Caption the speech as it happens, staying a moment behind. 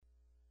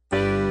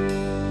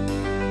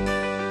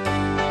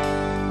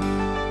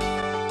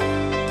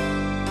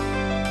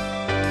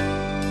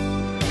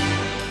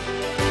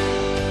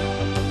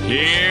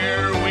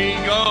Here we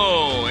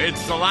go.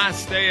 It's the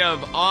last day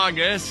of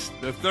August,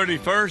 the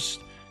 31st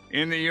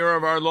in the year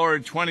of our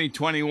Lord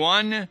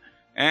 2021.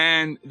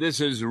 And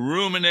this is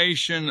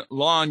Rumination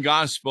Law and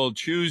Gospel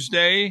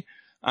Tuesday.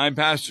 I'm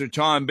Pastor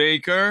Tom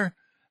Baker,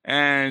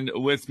 and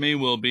with me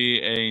will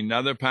be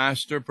another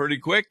pastor pretty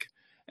quick.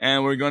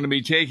 And we're going to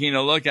be taking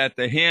a look at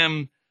the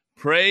hymn,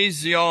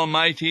 Praise the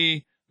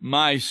Almighty,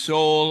 My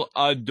Soul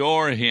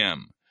Adore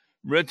Him,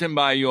 written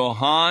by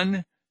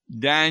Johann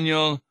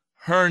Daniel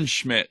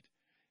Hernschmidt.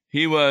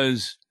 He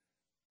was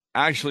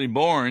actually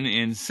born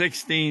in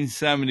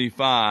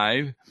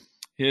 1675.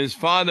 His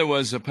father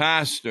was a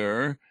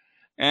pastor,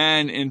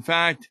 and in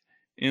fact,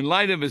 in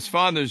light of his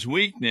father's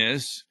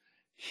weakness,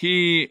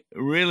 he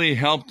really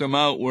helped him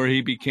out where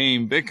he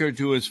became vicar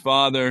to his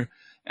father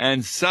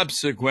and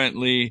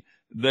subsequently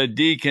the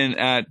deacon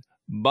at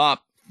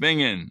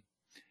Bopfingen.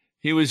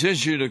 He was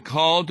issued a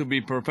call to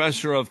be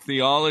professor of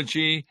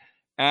theology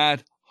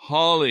at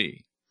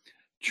Halle.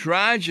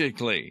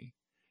 Tragically,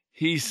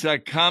 he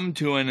succumbed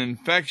to an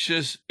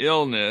infectious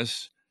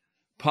illness,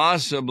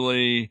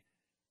 possibly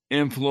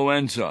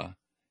influenza,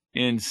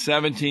 in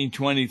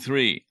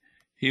 1723.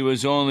 He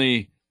was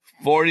only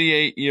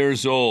 48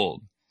 years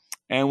old.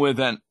 And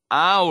within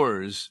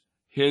hours,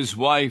 his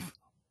wife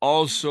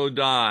also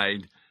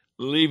died,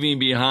 leaving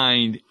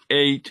behind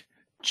 8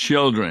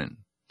 children.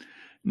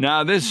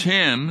 Now, this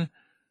hymn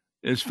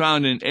is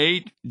found in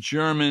 8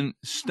 German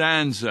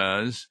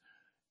stanzas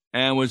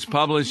and was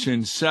published in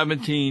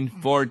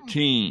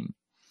 1714.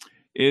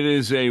 It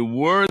is a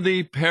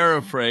worthy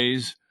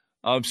paraphrase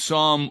of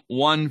Psalm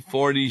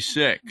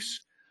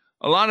 146.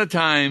 A lot of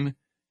time,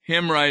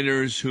 hymn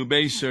writers who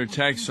base their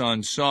texts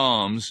on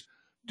psalms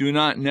do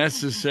not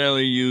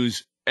necessarily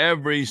use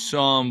every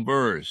psalm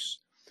verse,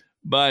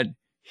 but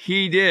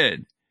he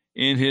did,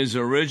 in his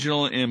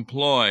original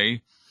employ,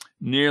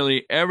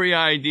 nearly every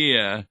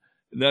idea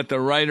that the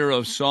writer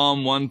of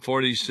Psalm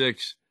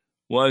 146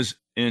 was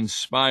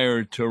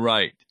inspired to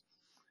write.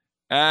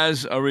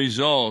 As a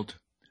result,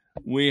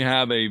 we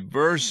have a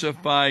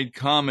versified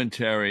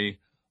commentary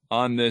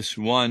on this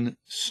one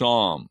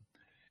psalm,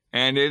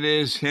 and it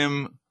is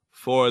hymn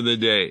for the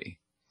day.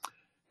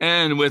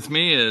 And with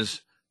me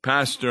is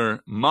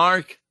Pastor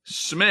Mark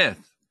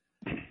Smith.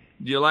 Do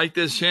you like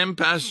this hymn,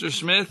 Pastor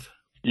Smith?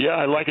 Yeah,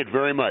 I like it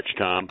very much,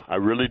 Tom. I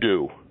really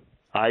do.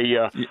 I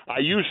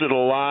use it a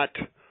lot.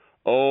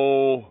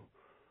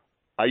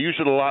 I use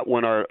it a lot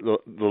when the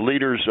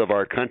leaders of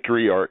our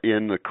country are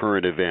in the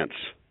current events.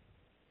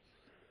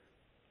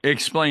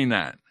 Explain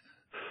that.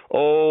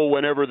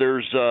 Whenever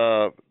there's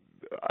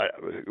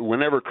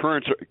whenever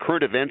current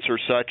events are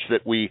such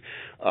that we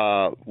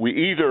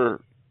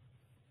either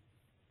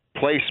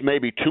place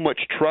maybe too much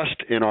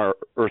trust in our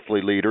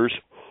earthly leaders,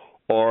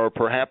 or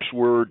perhaps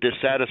we're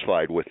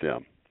dissatisfied with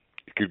them.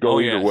 It could go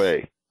either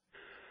way.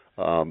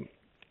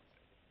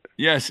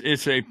 Yes,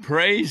 it's a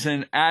praise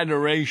and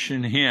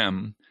adoration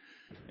hymn,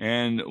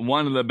 and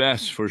one of the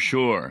best for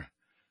sure.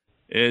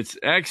 It's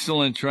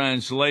excellent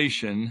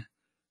translation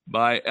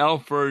by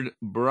Alfred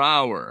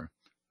Brauer,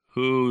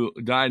 who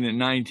died in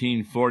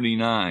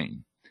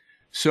 1949.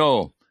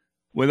 So,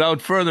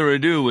 without further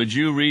ado, would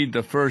you read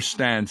the first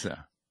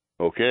stanza?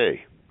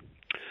 Okay.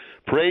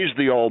 Praise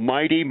the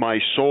Almighty, my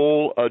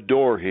soul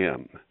adore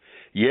Him.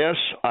 Yes,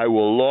 I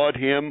will laud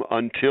Him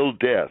until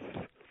death.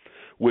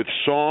 With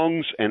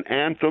songs and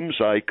anthems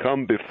I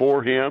come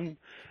before Him,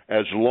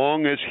 as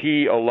long as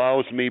He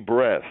allows me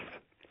breath.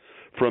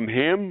 From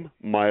Him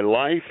my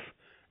life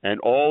and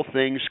all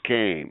things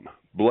came.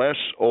 Bless,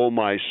 O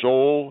my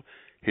soul,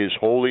 His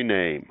holy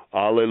name.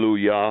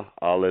 Alleluia,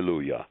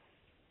 alleluia.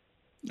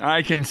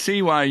 I can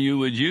see why you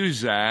would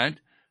use that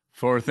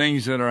for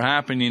things that are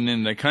happening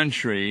in the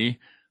country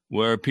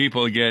where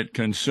people get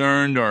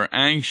concerned or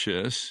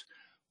anxious,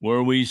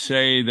 where we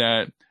say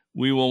that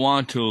we will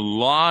want to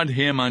laud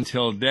Him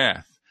until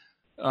death.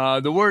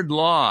 The word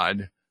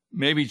laud,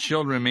 maybe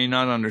children may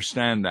not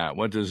understand that.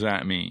 What does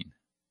that mean?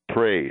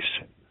 Praise.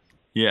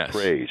 Yes.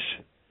 Praise.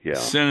 Yeah.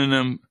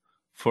 Synonym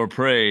for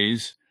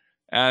praise,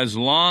 as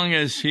long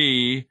as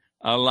He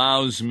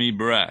allows me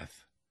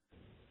breath.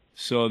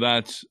 So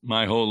that's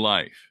my whole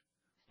life.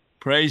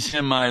 Praise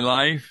Him, my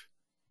life,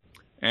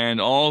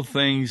 and all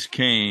things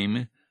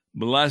came.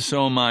 Bless,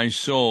 O my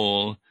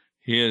soul,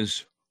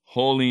 His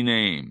holy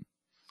name.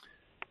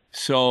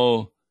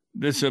 So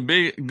this is a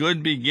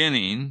good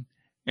beginning,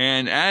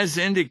 and as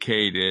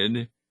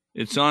indicated,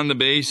 it's on the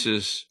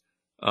basis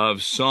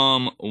of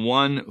Psalm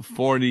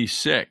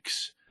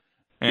 146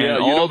 and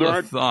all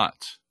the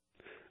thoughts.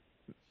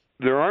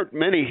 There aren't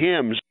many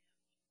hymns.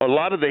 A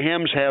lot of the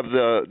hymns have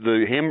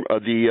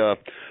the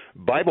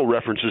Bible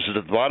references at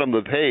the bottom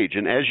of the page,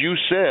 and as you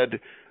said,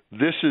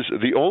 this is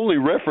the only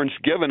reference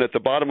given at the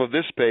bottom of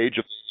this page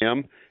of the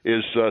hymn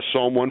is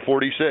Psalm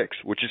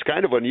 146, which is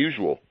kind of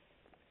unusual.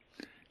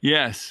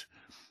 Yes.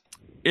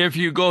 If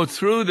you go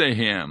through the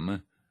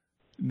hymn,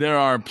 there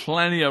are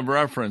plenty of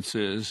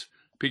references,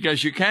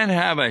 because you can't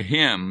have a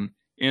hymn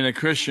in a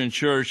Christian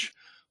church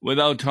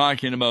without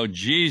talking about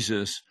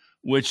Jesus,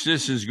 which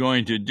this is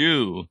going to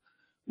do.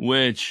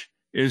 which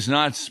is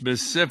not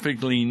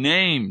specifically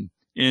named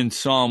in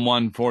Psalm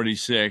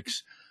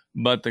 146,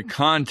 but the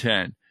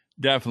content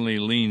definitely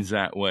leans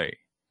that way.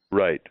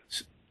 Right.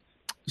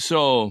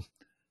 So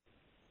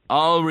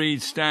I'll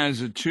read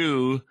stanza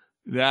 2.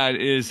 That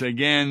is,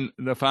 again,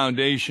 the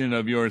foundation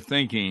of your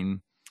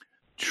thinking.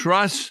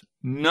 Trust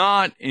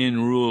not in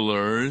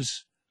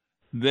rulers,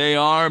 they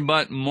are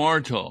but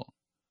mortal.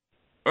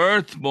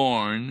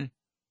 Earthborn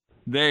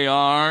they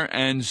are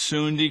and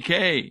soon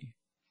decay.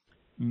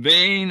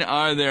 Vain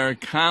are their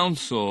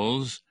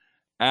counsels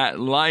at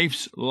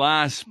life's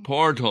last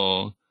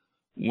portal,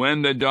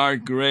 when the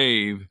dark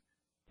grave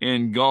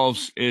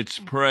engulfs its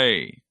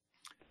prey.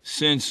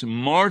 Since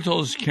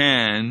mortals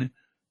can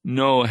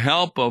no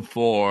help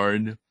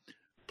afford,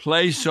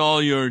 place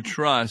all your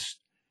trust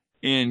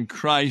in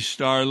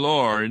Christ our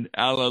Lord.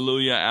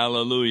 Alleluia,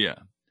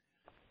 alleluia.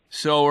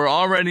 So we're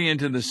already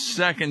into the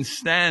second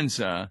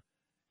stanza,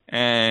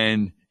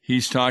 and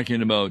he's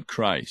talking about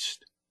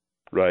Christ.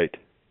 Right.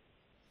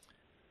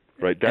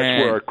 Right.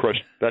 That's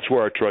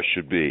where our trust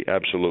should be.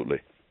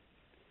 Absolutely.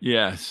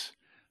 Yes.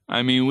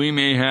 I mean, we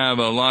may have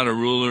a lot of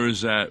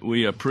rulers that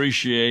we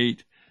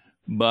appreciate,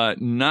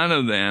 but none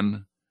of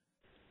them,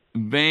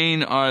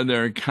 vain are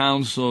their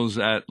counsels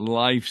at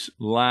life's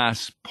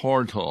last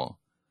portal.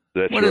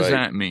 That's what does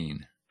that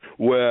mean?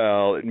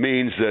 Well, it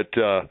means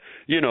that,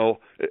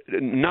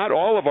 not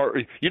all of our,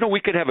 we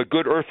could have a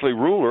good earthly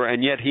ruler,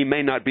 and yet he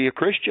may not be a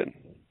Christian.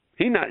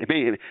 He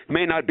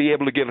may not be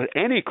able to give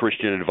any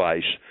Christian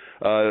advice,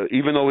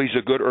 even though he's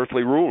a good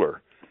earthly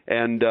ruler.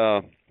 And,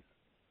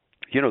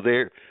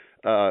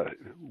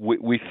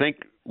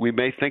 we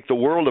may think the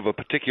world of a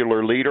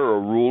particular leader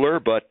or ruler,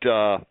 but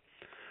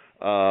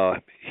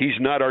he's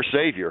not our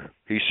Savior.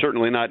 He's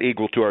certainly not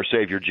equal to our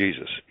Savior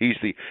Jesus. He's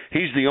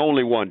the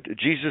only one.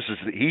 Jesus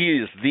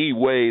is the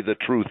way, the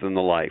truth, and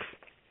the life.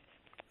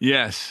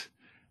 Yes,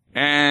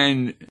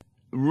 and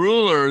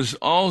rulers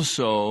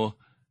also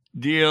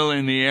deal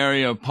in the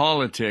area of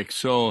politics.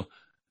 So,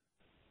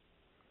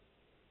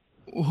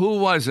 who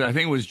was it? I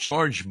think it was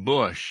George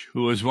Bush,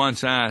 who was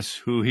once asked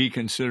who he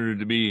considered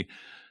to be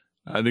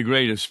the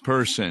greatest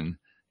person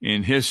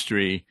in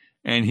history,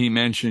 and he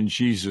mentioned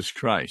Jesus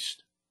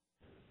Christ.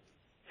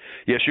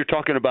 Yes, you're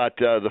talking about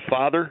the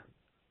Father?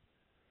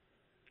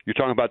 You're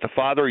talking about the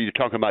Father, or you're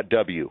talking about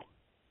W?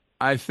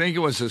 I think it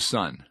was the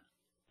Son.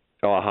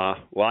 Uh-huh.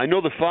 Well, I know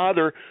the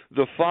Father,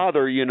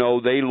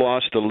 they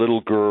lost a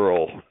little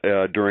girl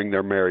during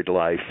their married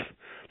life.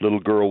 Little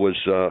girl was,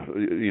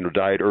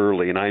 died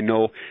early. And I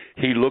know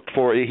he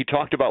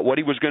talked about what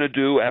he was going to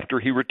do after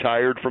he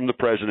retired from the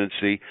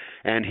presidency,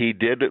 and he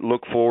did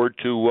look forward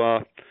to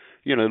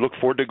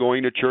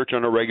going to church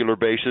on a regular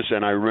basis.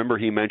 And I remember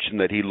he mentioned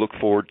that he looked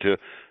forward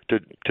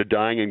to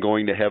dying and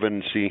going to heaven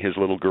and seeing his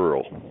little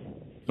girl.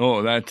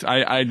 Oh,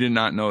 I did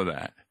not know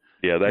that.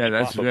 Yeah,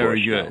 that's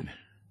very good.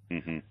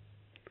 Mm-hmm.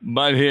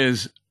 But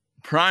his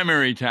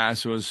primary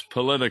task was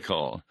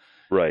political.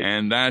 Right.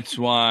 And that's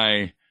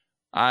why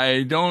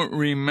I don't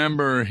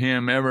remember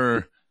him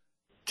ever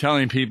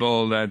telling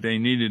people that they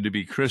needed to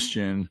be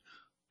Christian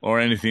or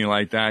anything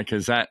like that,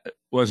 because that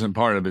wasn't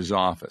part of his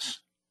office.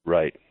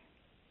 Right.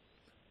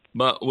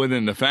 But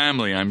within the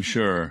family, I'm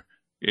sure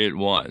it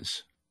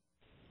was.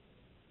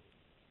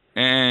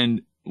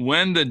 And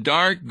when the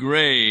dark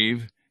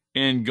grave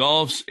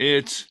engulfs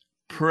its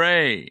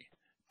prey,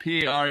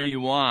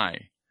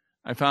 P-R-E-Y,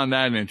 I found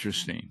that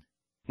interesting.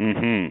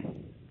 Mm-hmm.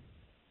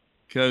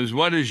 Because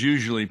what is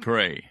usually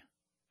prey?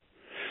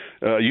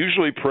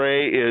 Usually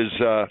prey is,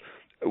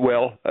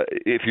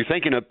 if you're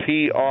thinking of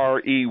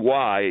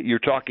P-R-E-Y, you're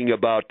talking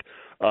about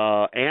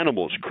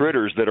animals,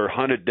 critters that are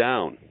hunted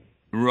down.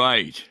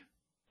 Right.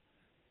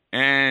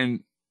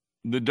 And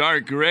the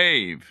dark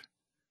grave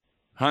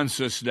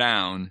hunts us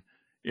down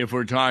if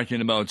we're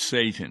talking about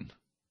Satan.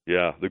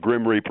 Yeah, the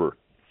Grim Reaper.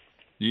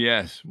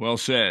 Yes, well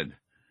said.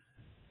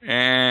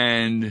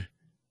 And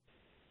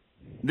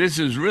this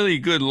is really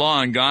good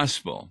law and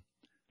gospel.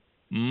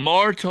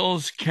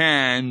 Mortals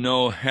can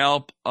no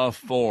help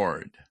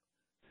afford.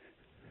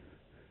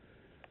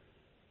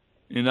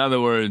 In other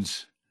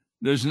words,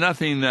 there's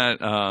nothing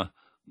that a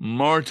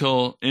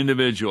mortal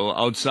individual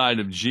outside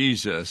of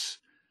Jesus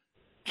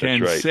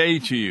can say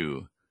to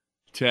you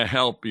to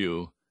help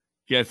you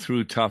get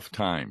through tough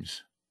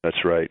times.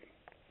 That's right.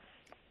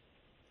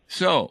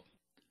 So,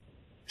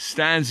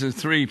 stanza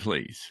 3,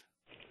 please.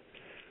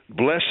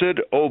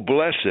 Blessed, oh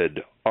blessed,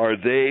 are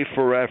they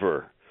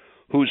forever,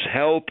 whose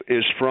help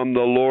is from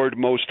the Lord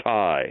Most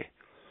High,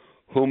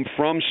 whom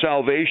from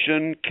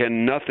salvation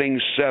can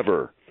nothing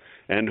sever,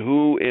 and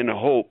who in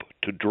hope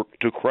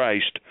to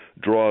Christ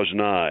draws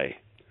nigh.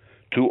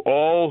 To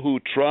all who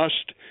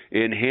trust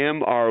in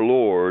him our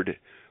Lord,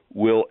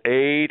 will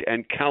aid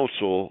and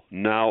counsel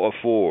now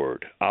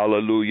afford.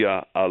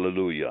 Alleluia,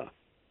 alleluia.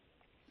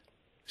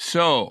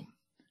 So,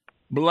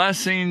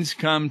 blessings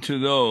come to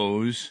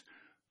those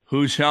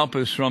whose help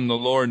is from the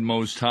Lord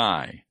Most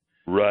High.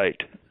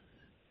 Right.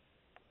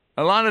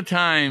 A lot of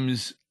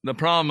times, the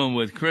problem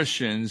with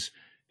Christians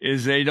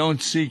is they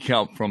don't seek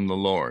help from the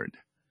Lord.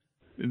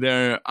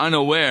 they're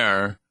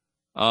unaware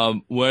of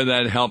where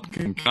that help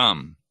can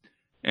come.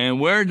 And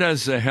where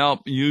does the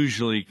help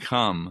usually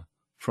come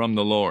from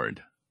the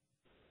Lord?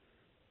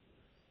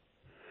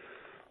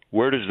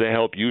 Where does the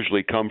help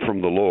usually come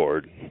from the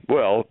Lord?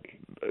 Well,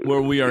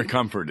 where we are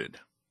comforted.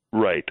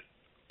 Right.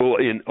 Well,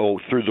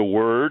 through the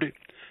Word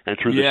and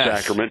through the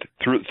sacrament,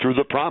 through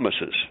the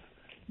promises.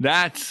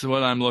 That's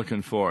what I'm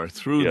looking for,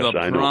 through the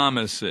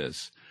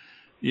promises.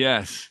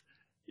 Yes.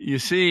 You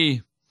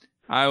see,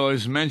 I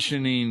was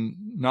mentioning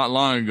not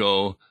long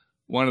ago,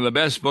 one of the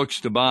best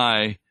books to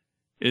buy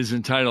is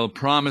entitled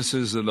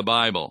Promises of the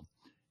Bible.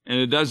 And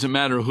it doesn't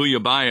matter who you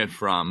buy it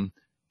from,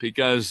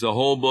 because the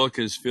whole book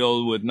is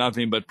filled with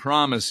nothing but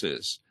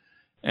promises.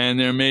 And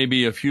there may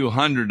be a few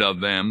hundred of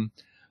them,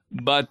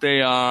 but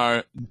they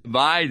are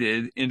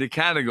divided into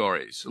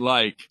categories,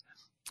 like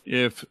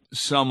if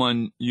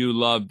someone you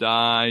love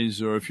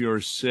dies, or if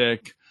you're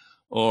sick,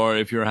 or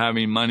if you're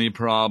having money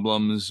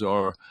problems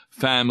or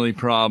family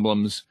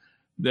problems.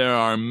 There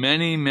are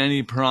many,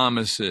 many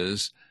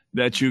promises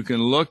that you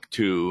can look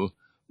to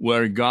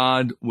where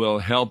God will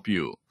help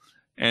you.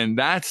 And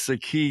that's the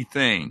key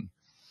thing.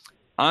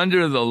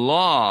 Under the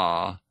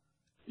law,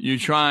 you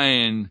try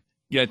and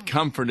get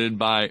comforted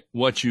by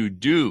what you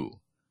do.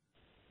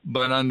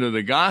 But under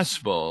the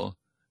gospel,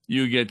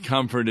 you get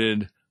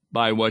comforted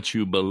by what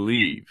you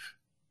believe.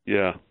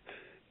 Yeah.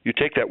 You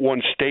take that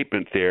one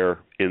statement there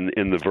in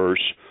the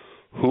verse,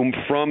 whom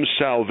from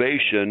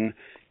salvation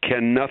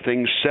can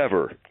nothing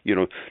sever.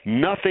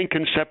 Nothing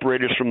can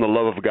separate us from the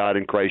love of God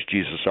in Christ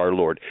Jesus our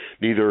Lord.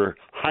 Neither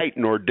height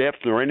nor depth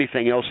nor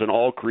anything else in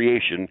all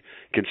creation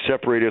can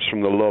separate us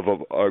from the love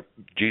of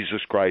Jesus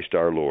Christ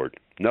our Lord.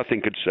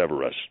 Nothing could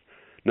sever us.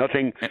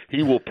 Nothing.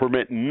 He will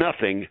permit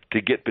nothing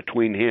to get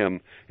between him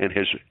and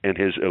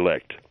his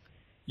elect.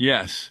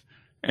 Yes.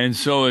 And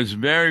so it's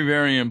very,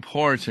 very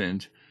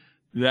important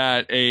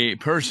that a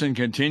person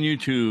continue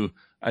to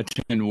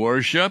attend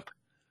worship,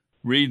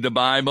 read the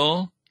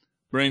Bible,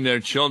 bring their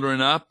children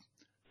up,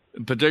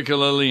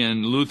 particularly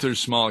in Luther's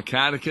Small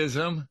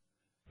Catechism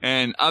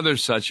and other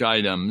such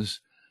items,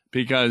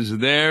 because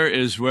there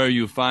is where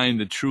you find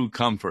the true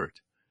comfort.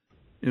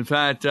 In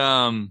fact,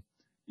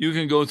 you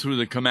can go through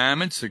the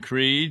commandments, the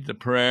creed, the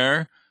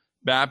prayer,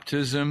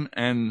 baptism,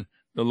 and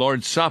the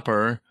Lord's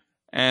Supper,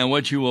 and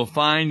what you will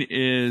find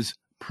is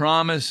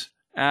promise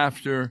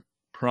after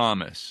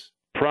promise.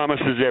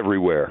 Promises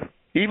everywhere.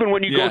 Even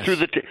when you go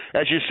through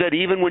as you said,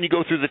 even when you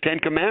go through the Ten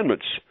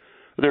Commandments,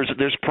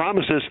 there's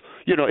promises.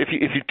 If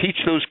you teach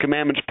those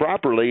commandments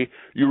properly,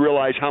 you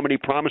realize how many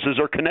promises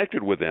are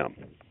connected with them.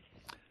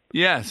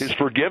 Yes. His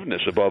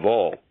forgiveness above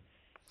all.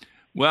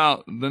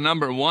 Well, the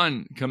number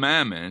one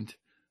commandment,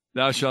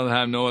 thou shalt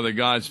have no other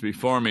gods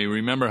before me.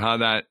 Remember how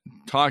that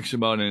talks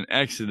about in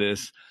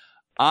Exodus,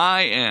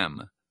 I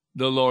am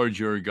the Lord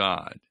your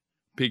God,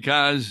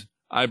 because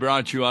I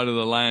brought you out of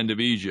the land of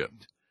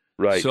Egypt.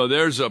 Right. So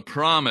there's a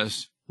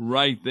promise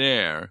right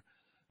there,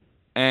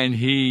 and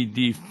he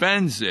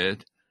defends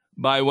it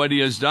by what he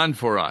has done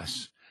for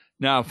us.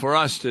 Now, for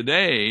us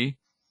today,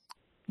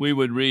 we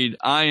would read,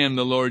 I am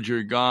the Lord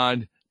your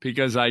God,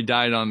 because I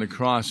died on the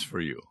cross for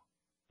you.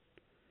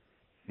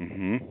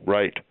 Mm-hmm.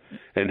 Right.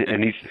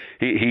 And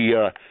he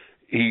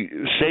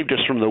saved us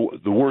from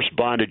the worst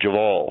bondage of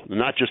all,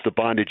 not just the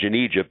bondage in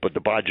Egypt, but the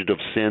bondage of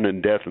sin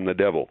and death and the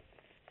devil.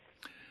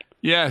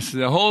 Yes,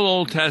 the whole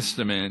Old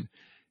Testament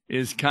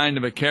is kind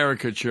of a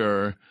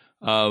caricature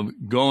of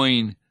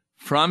going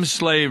from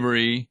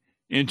slavery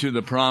into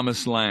the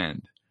promised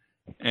land.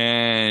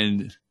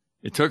 And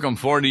it took them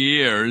 40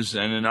 years,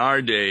 and in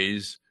our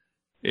days,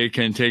 it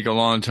can take a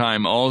long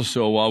time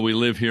also while we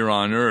live here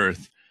on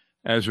earth,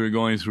 as we're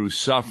going through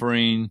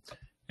suffering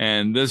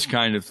and this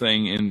kind of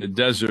thing in the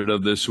desert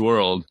of this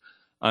world,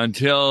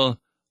 until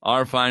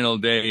our final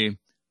day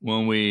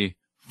when we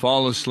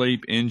fall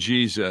asleep in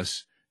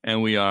Jesus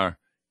and we are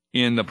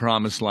in the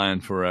promised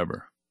land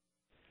forever.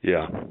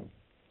 Yeah.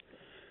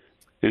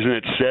 Isn't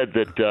it said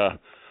that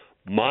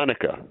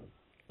Monica,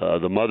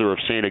 the mother of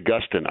St.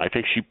 Augustine, I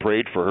think she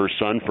prayed for her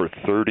son for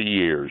 30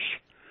 years.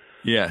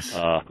 Yes.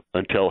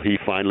 Until he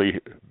finally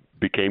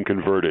became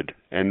converted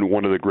and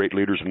one of the great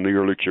leaders in the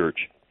early church.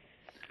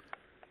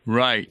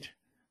 Right.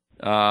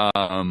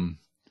 In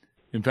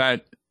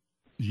fact,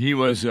 he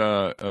was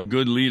a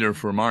good leader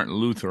for Martin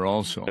Luther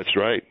also. That's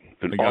right.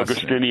 An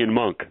Augustinian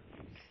monk.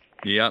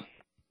 Yep.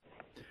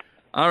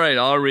 All right,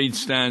 I'll read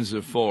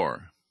stanza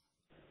 4.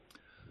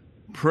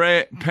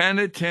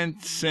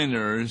 Penitent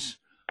sinners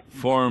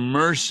for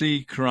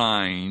mercy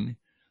crying,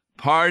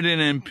 pardon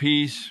and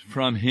peace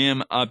from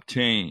him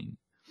obtain.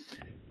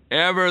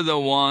 Ever the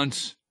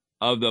wants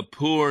of the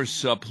poor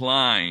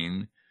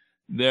supplying,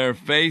 their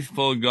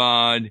faithful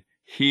God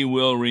he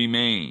will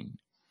remain.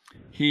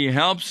 He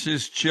helps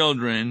his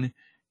children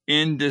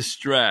in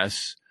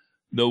distress,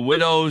 the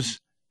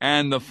widows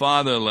and the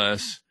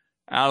fatherless.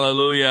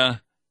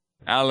 Alleluia,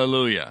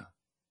 alleluia.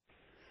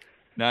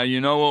 Now,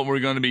 you know what we're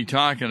going to be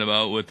talking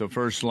about with the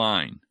first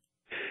line.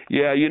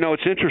 Yeah,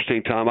 it's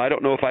interesting, Tom. I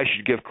don't know if I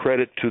should give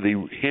credit to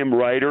the hymn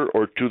writer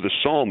or to the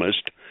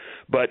psalmist,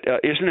 But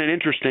isn't it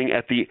interesting?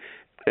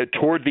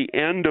 Toward the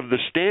end of the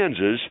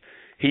stanzas,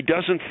 he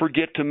doesn't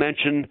forget to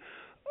mention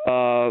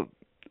the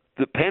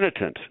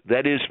penitent,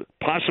 that is,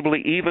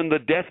 possibly even the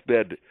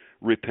deathbed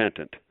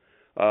repentant,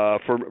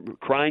 for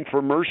crying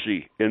for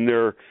mercy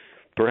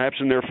perhaps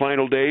in their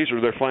final days or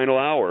their final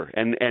hour,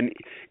 and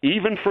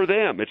even for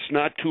them, it's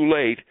not too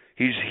late.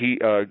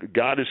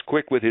 God is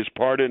quick with His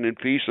pardon and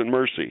peace and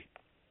mercy.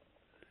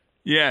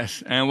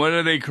 Yes, and what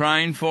are they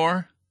crying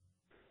for?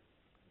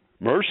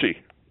 Mercy.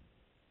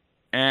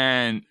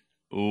 And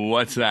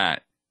what's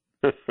that?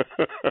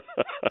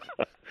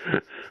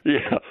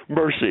 Yeah,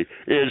 mercy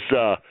is.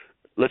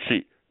 Let's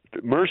see.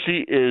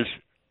 Mercy is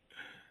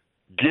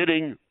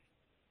getting.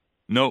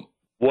 Nope.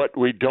 What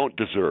we don't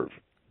deserve.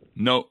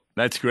 Nope.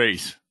 That's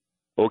grace.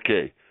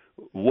 Okay.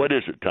 What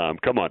is it, Tom?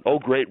 Come on. Oh,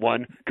 great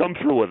one. Come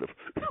through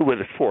with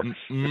it for us.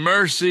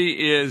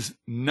 Mercy is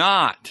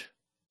not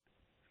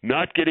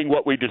getting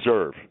what we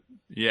deserve.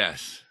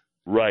 Yes.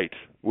 Right.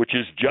 Which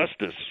is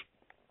justice.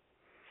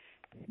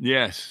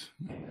 Yes.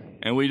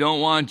 And we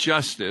don't want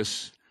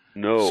justice.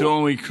 No. So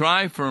when we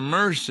cry for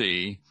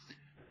mercy,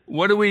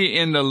 what do we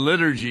in the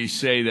liturgy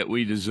say that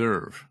we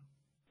deserve?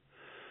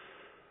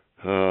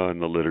 In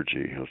the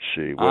liturgy, let's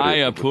see. I,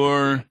 a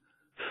poor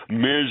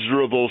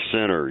miserable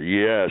sinner.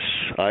 Yes,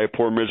 I, a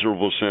poor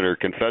miserable sinner,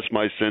 confess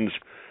my sins.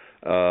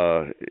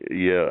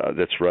 Yeah,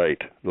 that's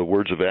right. The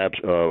words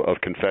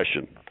of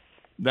confession.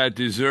 That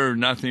deserve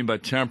nothing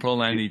but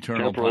temporal and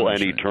eternal punishment. Temporal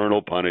and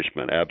eternal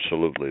punishment.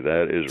 Absolutely,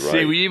 that is right.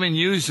 See, we even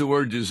use the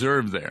word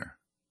deserve there.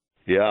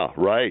 Yeah,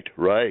 right.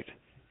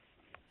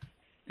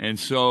 And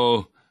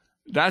so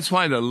that's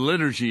why the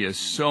liturgy is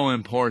so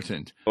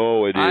important.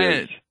 Oh, it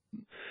is.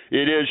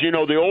 It is. You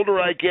know, the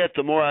older I get,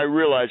 the more I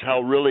realize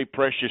how really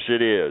precious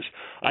it is.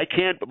 I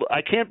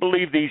can't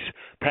believe these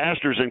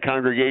pastors and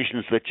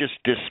congregations that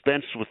just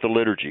dispense with the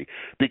liturgy,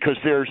 because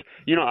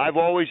I've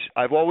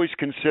always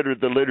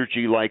considered the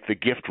liturgy like the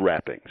gift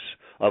wrappings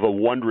of a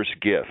wondrous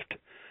gift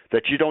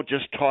that you don't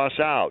just toss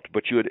out,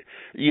 but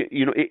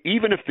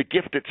even if the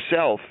gift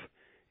itself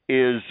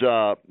is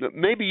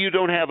maybe you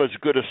don't have as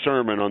good a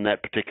sermon on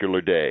that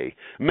particular day.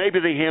 Maybe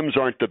the hymns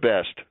aren't the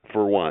best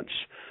for once.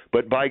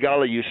 But by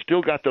golly, you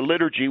still got the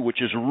liturgy,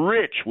 which is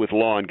rich with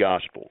law and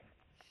gospel.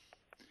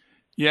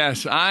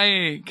 Yes,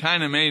 I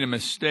kind of made a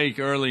mistake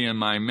early in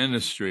my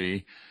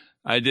ministry.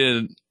 I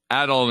did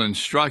adult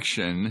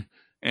instruction,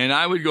 and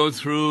I would go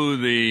through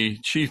the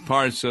chief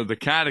parts of the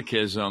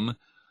catechism,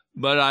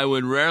 but I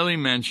would rarely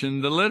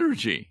mention the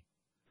liturgy.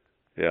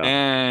 Yeah.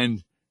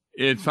 And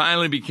it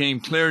finally became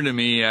clear to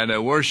me at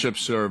a worship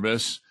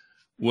service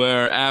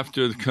where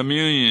after the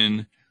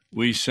communion,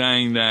 we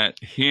sang that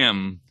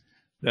hymn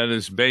that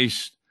is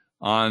based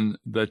on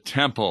the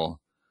temple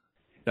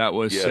that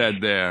was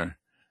said there.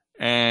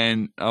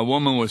 And a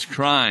woman was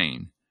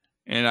crying.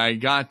 And I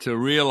got to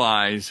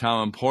realize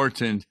how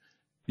important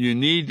you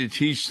need to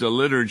teach the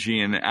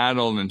liturgy in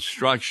adult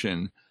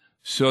instruction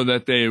so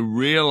that they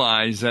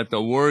realize that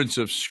the words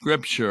of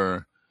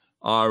Scripture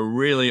are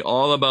really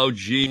all about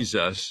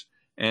Jesus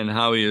and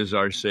how He is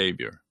our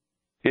Savior.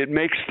 It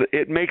makes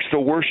the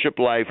worship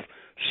life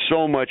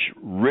so much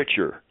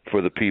richer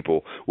for the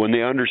people when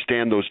they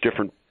understand those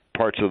different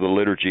parts of the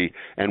liturgy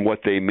and what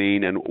they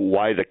mean and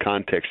why the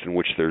context in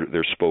which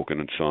they're spoken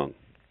and sung.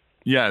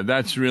 Yeah,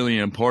 that's really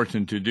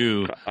important to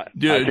do. I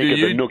think of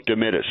the Nunc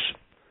Dimittis.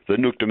 The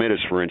Nunc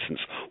Dimittis, for instance.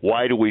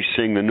 Why do we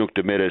sing the Nunc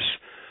Dimittis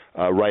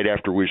right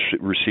after we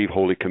receive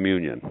Holy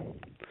Communion?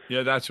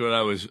 Yeah, that's what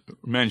I was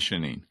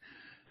mentioning.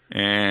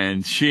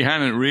 And she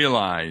hadn't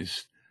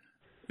realized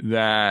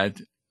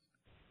that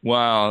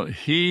while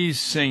he's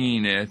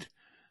singing it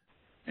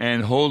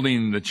and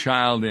holding the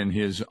child in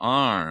his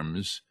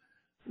arms,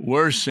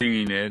 we're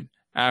singing it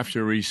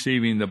after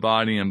receiving the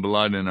body and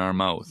blood in our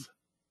mouth.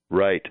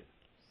 Right.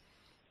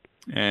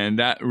 And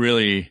that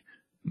really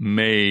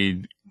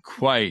made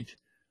quite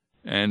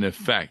an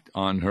effect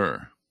on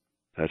her.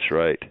 That's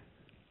right.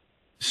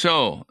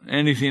 So,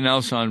 anything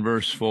else on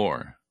verse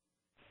 4?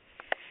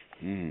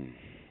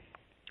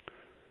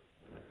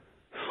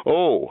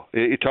 Oh,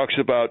 it talks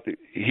about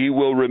he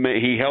will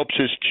remain. He helps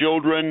his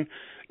children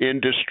in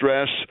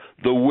distress,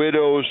 the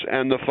widows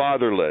and the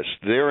fatherless.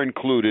 They're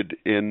included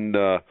in.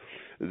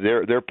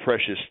 They're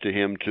precious to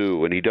him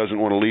too, and he doesn't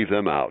want to leave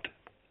them out.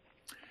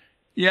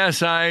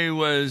 Yes, I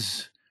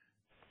was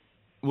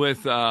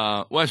with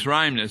Wes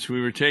Reimnitz.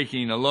 We were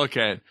taking a look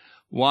at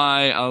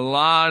why a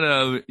lot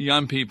of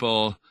young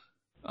people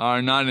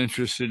are not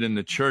interested in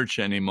the church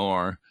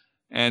anymore,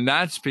 and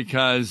that's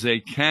because they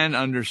can't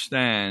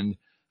understand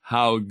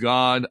how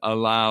God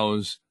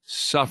allows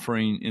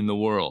suffering in the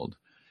world.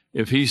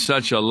 If He's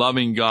such a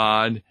loving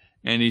God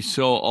and He's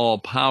so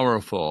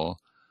all-powerful,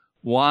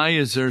 why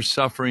is there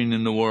suffering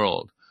in the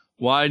world?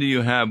 Why do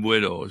you have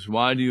widows?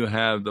 Why do you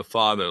have the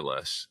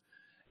fatherless?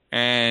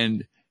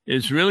 And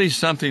it's really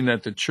something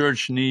that the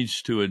church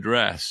needs to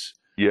address.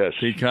 Yes.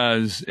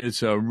 Because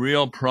it's a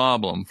real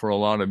problem for a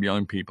lot of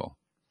young people.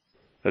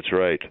 That's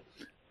right.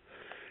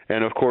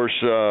 And of course,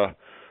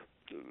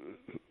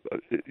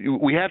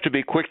 we have to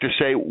be quick to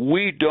say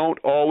we don't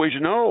always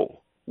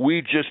know.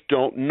 We just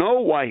don't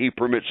know why he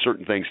permits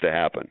certain things to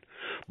happen.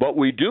 But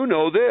we do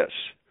know this.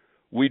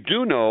 We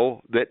do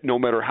know that no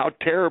matter how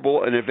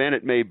terrible an event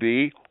it may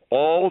be,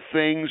 all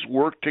things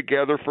work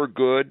together for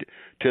good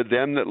to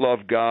them that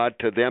love God,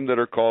 to them that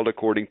are called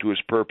according to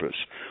his purpose.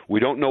 We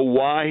don't know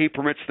why he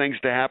permits things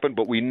to happen,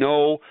 but we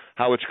know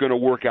how it's going to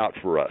work out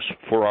for us,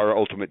 for our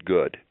ultimate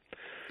good.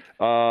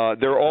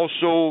 There are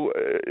also,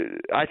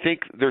 I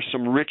think there's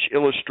some rich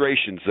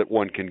illustrations that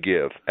one can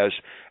give as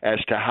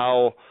to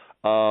how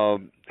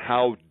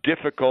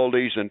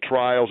difficulties and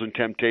trials and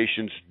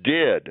temptations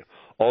did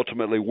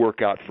ultimately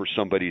work out for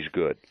somebody's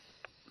good.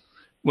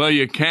 Well,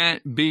 you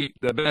can't beat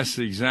the best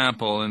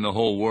example in the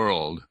whole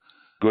world.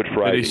 Good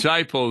Friday. The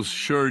disciples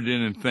sure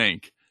didn't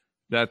think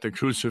that the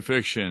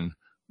crucifixion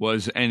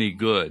was any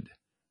good.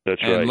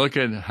 That's and right. And look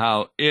at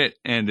how it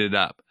ended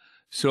up.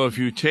 So if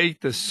you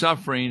take the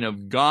suffering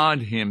of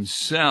God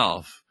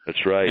himself,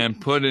 that's right, and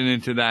put it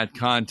into that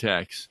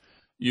context,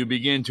 you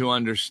begin to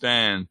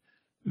understand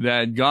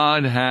that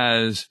God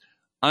has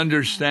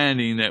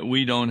understanding that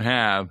we don't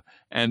have,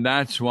 and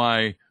that's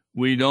why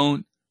we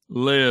don't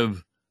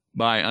live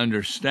by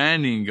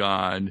understanding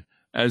God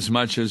as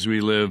much as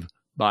we live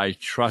by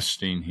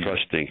trusting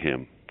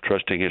him.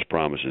 Trusting his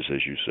promises,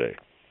 as you say.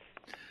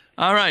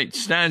 All right,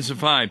 stanza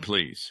 5,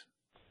 please.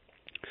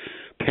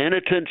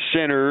 Penitent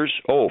sinners,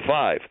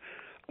 5.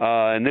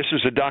 And this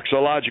is a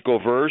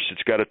doxological verse.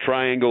 It's got a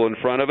triangle in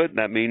front of it, and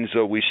that means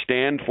we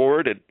stand for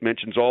it. It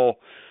mentions all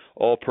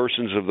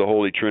persons of the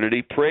Holy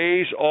Trinity.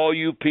 Praise all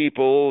you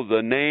people,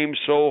 the name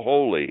so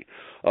holy,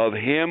 of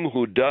him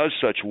who does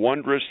such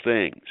wondrous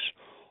things.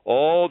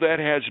 All that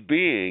has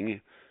being,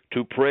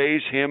 to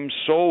praise him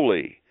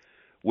solely.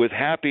 With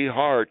happy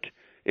heart,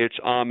 its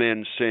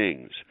amen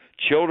sings.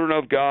 Children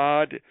of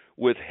God,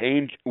 with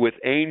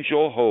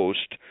angel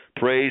host,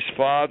 praise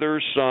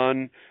Father,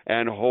 Son,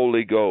 and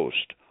Holy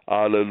Ghost.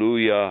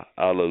 Alleluia,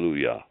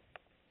 alleluia.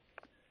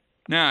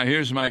 Now,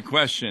 here's my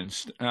question,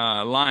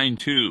 line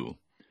 2.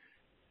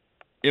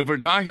 If we're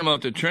talking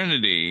about the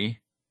Trinity,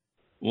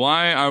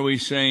 why are we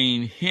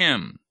saying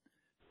him?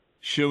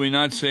 Should we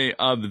not say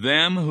of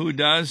them who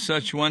does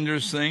such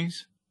wondrous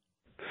things?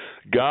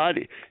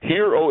 God,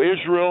 hear, O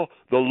Israel,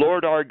 the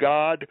Lord our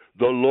God,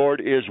 the Lord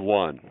is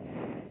one.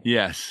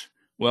 Yes,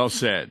 well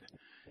said.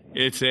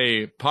 It's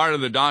a part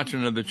of the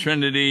doctrine of the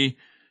Trinity,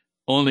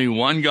 only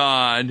one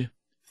God,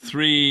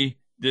 3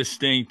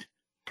 distinct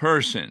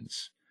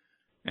persons.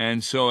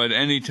 And so at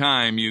any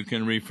time you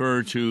can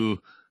refer to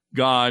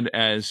God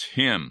as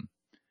him.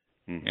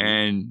 Mm-hmm.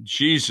 And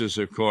Jesus,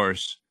 of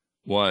course,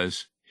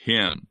 was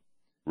him.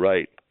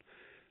 Right.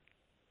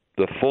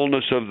 The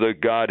fullness of the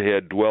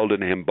Godhead dwelled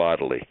in him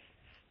bodily.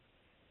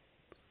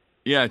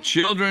 Yeah,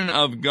 children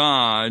of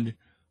God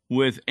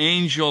with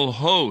angel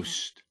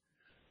host.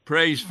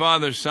 Praise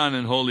Father, Son,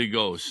 and Holy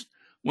Ghost.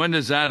 When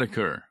does that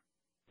occur?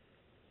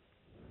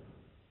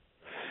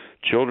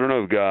 Children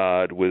of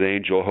God with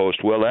angel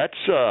host. Well,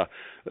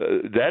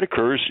 that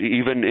occurs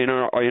even in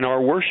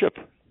our worship.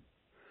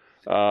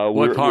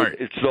 What part?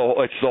 It's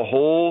the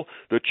whole,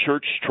 the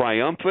church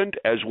triumphant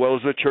as well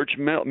as the church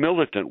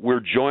militant. We're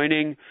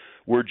joining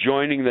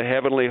the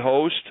heavenly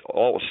host,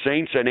 all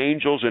saints and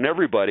angels and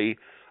everybody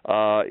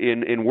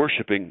in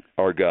worshiping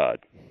our God.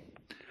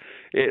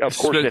 Of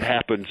course, it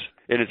happens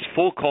in its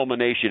full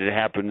culmination. It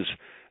happens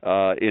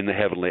in the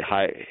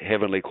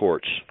heavenly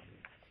courts.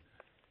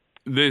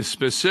 The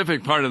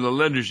specific part of the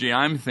liturgy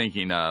I'm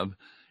thinking of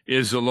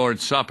is the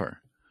Lord's Supper,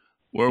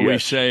 where we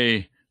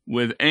say,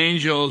 with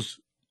angels,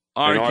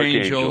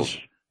 archangels,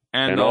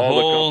 and the all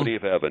whole the company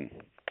of heaven.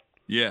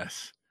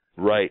 Yes.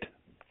 Right.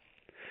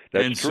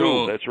 That's and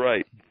true. So, that's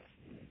right.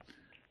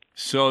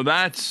 So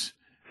that's,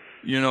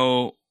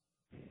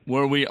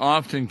 where we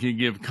often can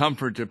give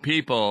comfort to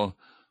people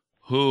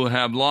who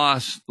have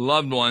lost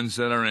loved ones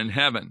that are in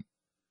heaven,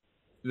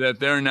 that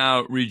they're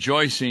now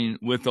rejoicing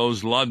with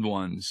those loved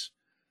ones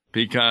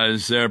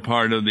because they're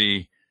part of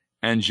the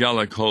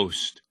angelic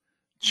host,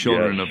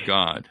 children of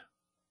God.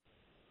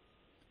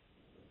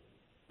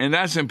 And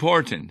that's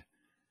important.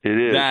 It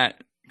is.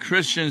 That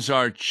Christians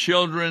are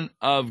children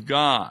of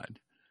God.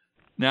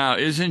 Now,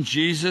 isn't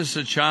Jesus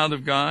a child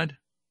of God?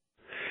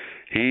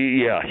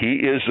 He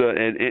is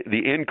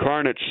the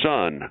incarnate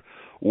Son.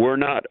 We're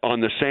not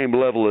on the same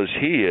level as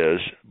he is,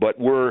 but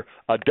we're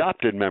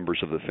adopted members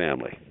of the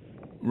family.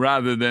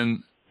 Rather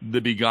than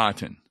the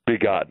begotten.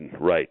 Begotten,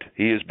 right.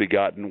 He is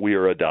begotten, we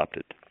are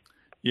adopted.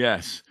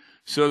 Yes.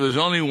 So there's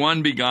only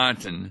one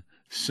begotten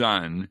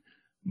Son,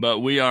 but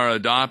we are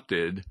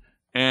adopted.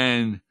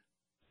 And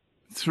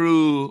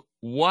through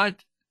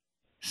what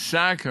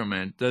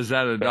sacrament does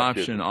that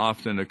adoption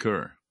often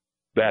occur?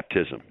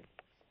 Baptism.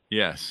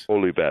 Yes.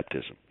 Holy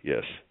baptism,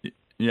 yes.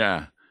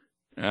 Yeah.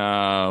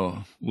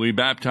 We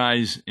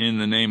baptize in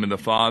the name of the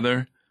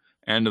Father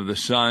and of the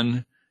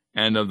Son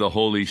and of the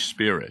Holy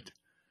Spirit.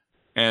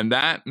 And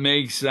that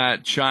makes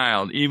that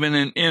child, even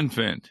an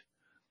infant,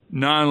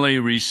 not only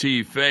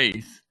receive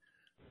faith,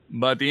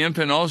 but the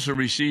infant also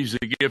receives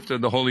the gift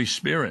of the Holy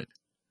Spirit.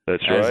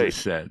 That's as right. It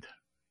said.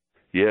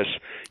 Yes.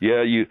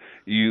 Yeah, you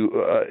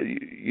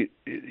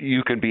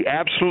can be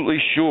absolutely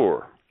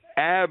sure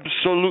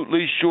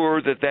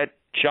that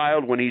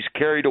child, when he's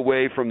carried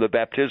away from the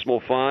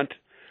baptismal font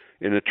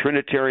in a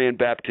Trinitarian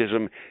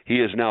baptism,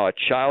 he is now a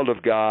child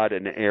of God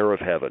and heir of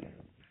heaven.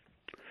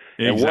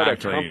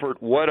 Exactly. And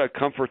what a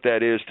comfort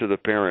that is to the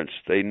parents.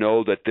 They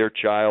know that their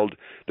child,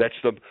 that's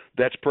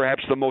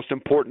perhaps the most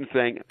important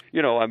thing.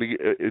 You know, I mean,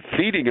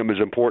 feeding him is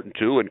important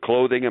too, and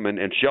clothing him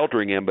and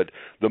sheltering him, but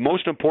the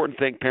most important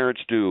thing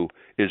parents do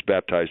is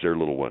baptize their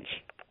little ones.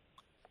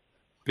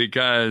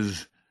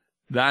 Because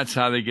that's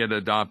how they get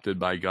adopted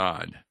by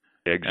God.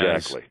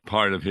 Exactly. As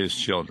part of his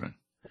children.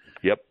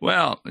 Yep.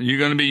 Well, you're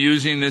going to be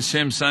using this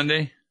hymn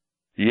Sunday?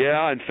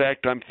 Yeah, in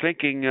fact, I'm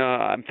thinking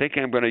I'm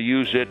going to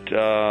use it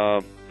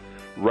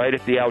right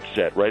at the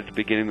outset, right at the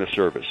beginning of the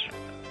service.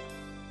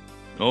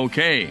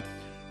 Okay.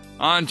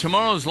 On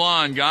tomorrow's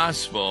Law and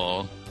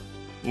Gospel,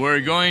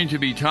 we're going to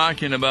be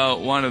talking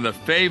about one of the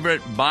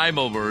favorite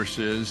Bible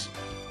verses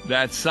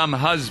that some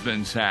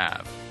husbands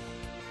have.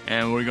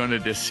 And we're going to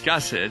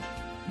discuss it.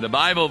 The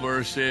Bible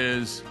verse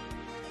is,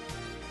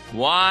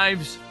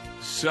 "Wives,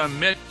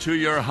 submit to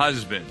your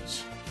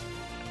husbands."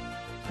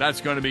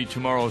 That's going to be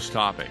tomorrow's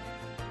topic.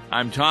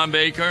 I'm Tom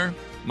Baker.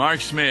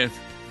 Mark Smith.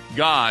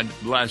 God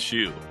bless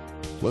you.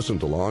 Listen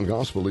to Law and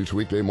Gospel each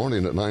weekday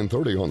morning at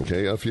 9:30 on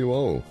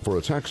KFUO. For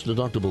a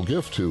tax-deductible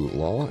gift to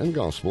Law and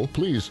Gospel,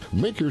 please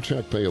make your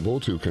check payable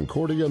to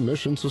Concordia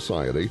Mission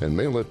Society and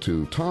mail it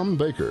to Tom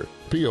Baker,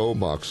 P.O.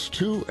 Box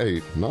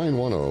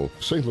 28910,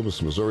 St.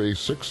 Louis, Missouri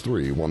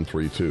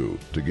 63132.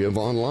 To give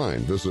online,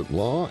 visit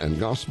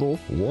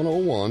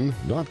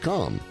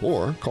lawandgospel101.com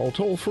or call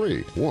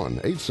toll-free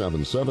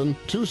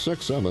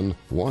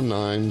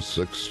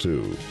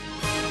 1-877-267-1962.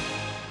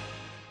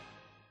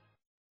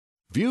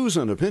 Views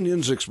and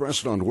opinions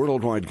expressed on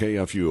Worldwide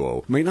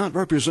KFUO may not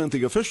represent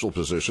the official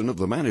position of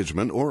the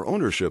management or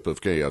ownership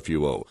of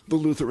KFUO, the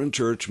Lutheran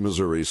Church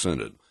Missouri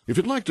Synod. If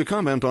you'd like to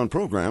comment on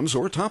programs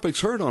or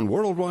topics heard on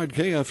Worldwide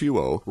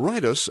KFUO,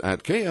 write us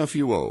at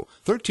KFUO,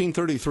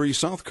 1333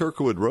 South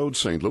Kirkwood Road,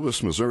 St.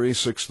 Louis, Missouri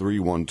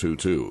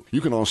 63122.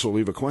 You can also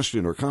leave a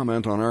question or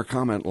comment on our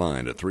comment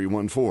line at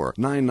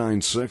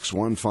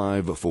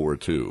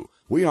 314-996-1542.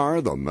 We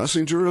are the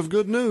messenger of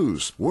good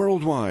news,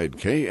 Worldwide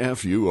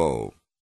KFUO.